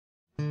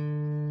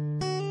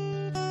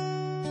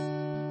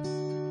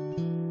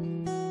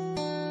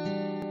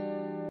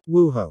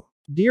Woohoo!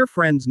 Dear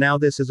friends, now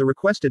this is a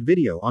requested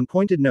video on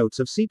pointed notes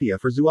of sepia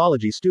for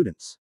zoology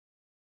students.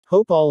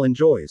 Hope all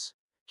enjoys.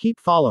 Keep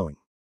following.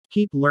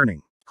 Keep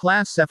learning.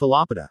 Class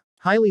Cephalopoda.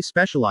 Highly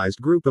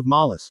specialized group of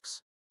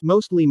mollusks.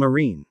 Mostly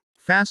marine.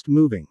 Fast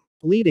moving.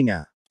 Leading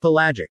a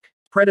pelagic,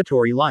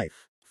 predatory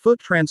life. Foot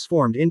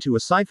transformed into a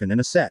siphon and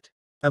a set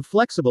of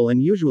flexible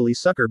and usually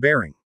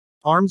sucker-bearing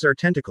arms or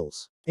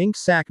tentacles. Ink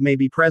sac may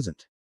be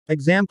present.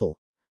 Example: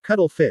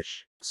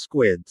 cuttlefish,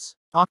 squids,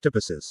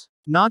 octopuses,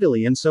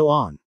 nautili and so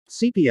on.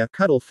 Sepia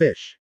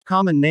cuttlefish.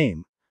 Common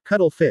name: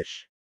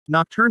 cuttlefish.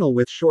 Nocturnal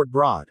with short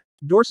broad,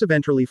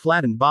 dorsiventrally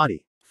flattened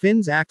body.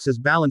 Fins acts as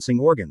balancing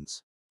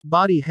organs.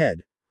 Body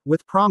head,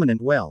 with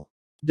prominent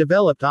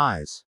well-developed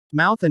eyes.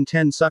 Mouth and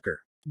 10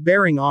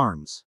 sucker-bearing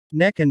arms.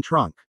 Neck and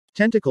trunk.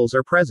 Tentacles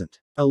are present.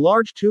 A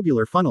large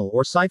tubular funnel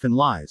or siphon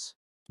lies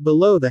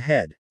below the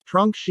head.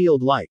 Trunk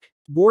shield-like,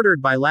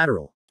 bordered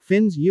bilateral.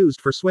 Fins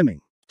used for swimming.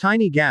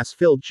 Tiny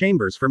gas-filled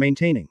chambers for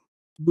maintaining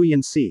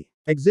buoyancy.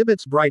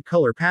 Exhibits bright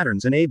color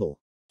patterns and able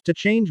to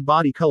change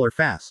body color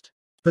fast.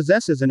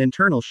 Possesses an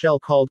internal shell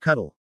called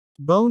cuttle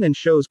bone and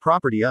shows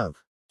property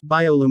of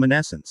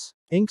bioluminescence.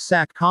 Ink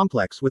sac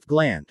complex with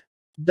gland,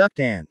 duct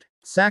and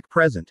sac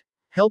present.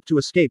 Help to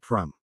escape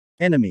from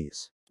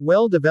enemies.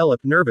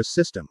 Well-developed nervous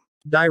system.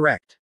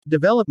 Direct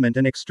development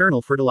and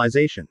external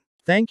fertilization.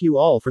 Thank you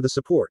all for the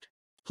support.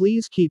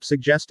 Please keep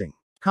suggesting,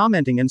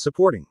 commenting and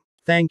supporting.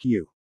 Thank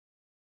you.